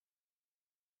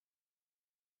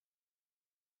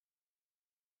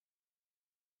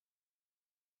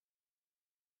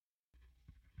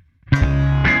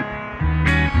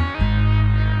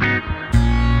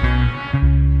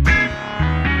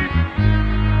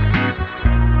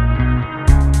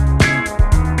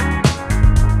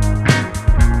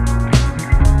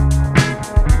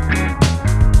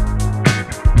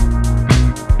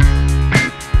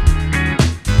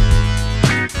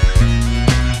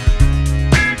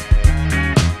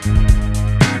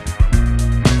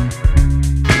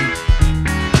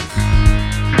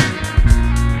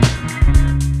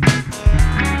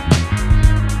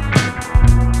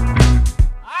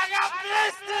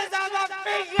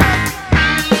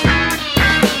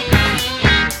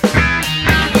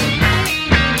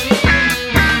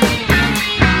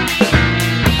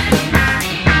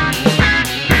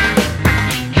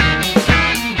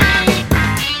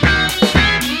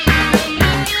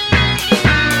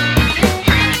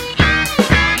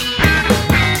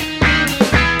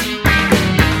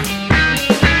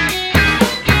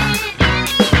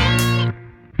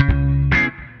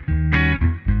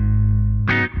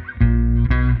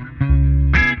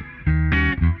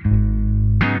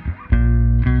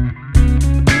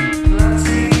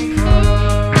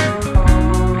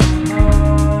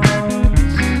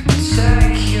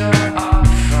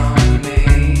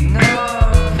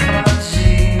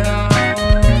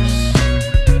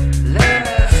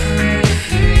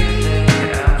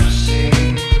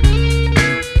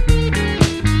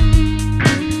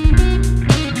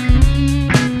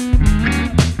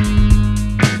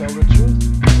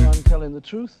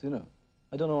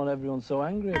everyone's so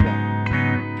angry about.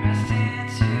 Pressed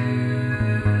into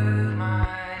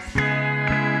my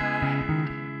side,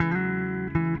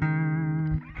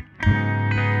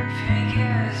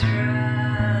 fingers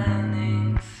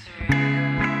running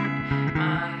through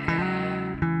my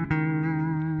hair.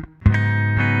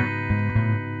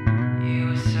 You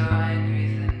were so angry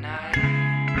the night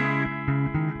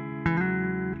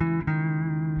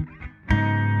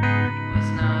was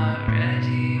not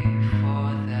ready for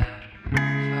that fight.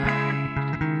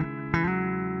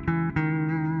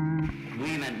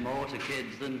 We meant more to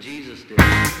kids than Jesus did.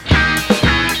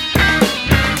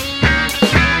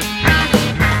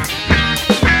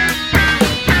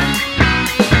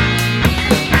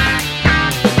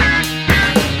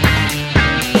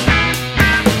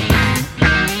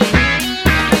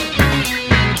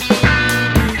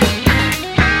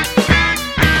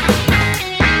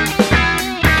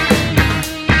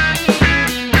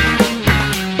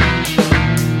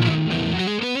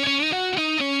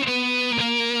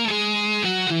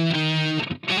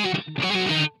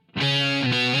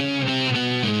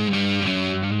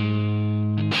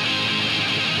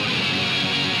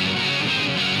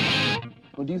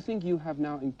 Or do you think you have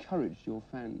now encouraged your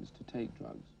fans to take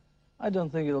drugs? I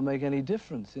don't think it'll make any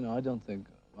difference, you know. I don't think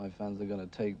my fans are going to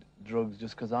take drugs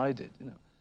just because I did, you know.